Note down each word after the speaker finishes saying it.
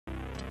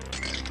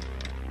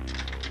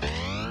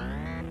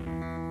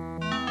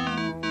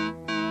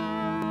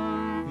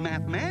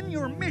Mathman,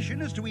 your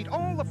mission is to eat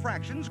all the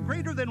fractions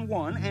greater than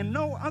 1 and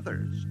no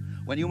others.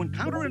 When you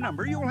encounter a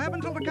number, you will have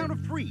until the count of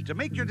 3 to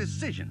make your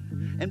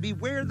decision. And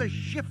beware the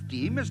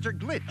shifty Mr.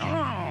 Glitch.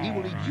 Oh. He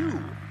will eat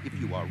you if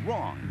you are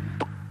wrong.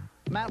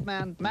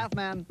 Mathman,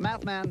 Mathman,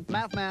 Mathman,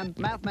 Mathman,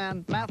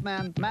 Mathman,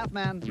 Mathman,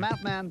 Mathman,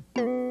 Mathman.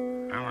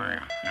 3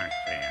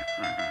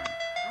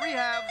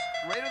 halves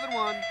greater than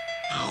 1.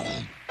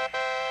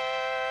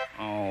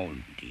 Oh,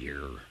 dear.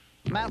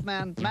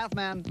 Mathman,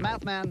 Mathman,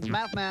 Mathman,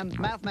 Mathman,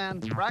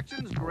 Mathman.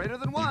 Fractions greater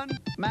than 1.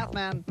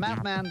 Mathman,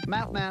 Mathman,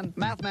 Mathman,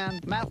 Mathman,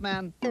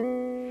 Mathman.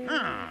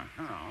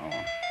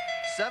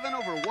 7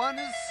 over 1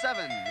 is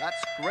 7.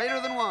 That's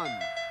greater than 1.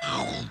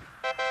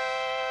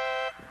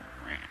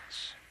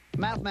 Rats.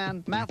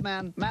 Mathman,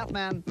 Mathman,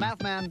 Mathman,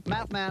 Mathman,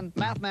 Mathman,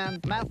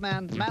 Mathman,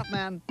 Mathman,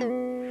 Mathman.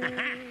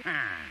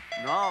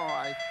 No,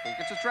 I think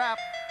it's a trap.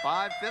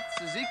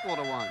 5/5 is equal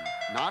to 1,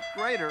 not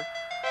greater.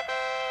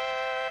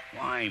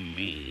 Why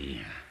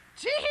me?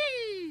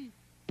 Chee!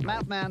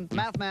 Mathman,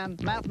 Mathman,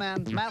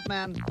 Mathman,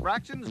 Mathman.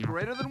 Fractions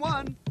greater than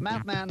 1.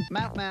 Mathman,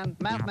 Mathman,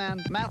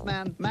 Mathman,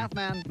 Mathman,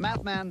 Mathman,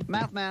 Mathman,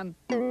 Mathman.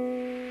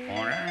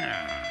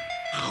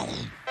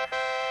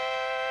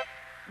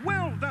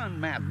 Well done,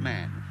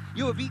 Mathman.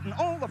 You have eaten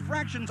all the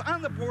fractions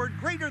on the board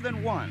greater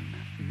than 1.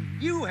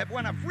 You have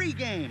won a free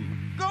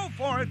game. Go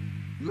for it.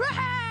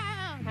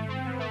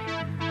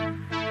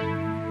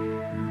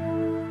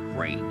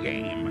 Free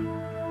game.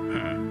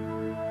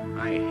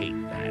 I hate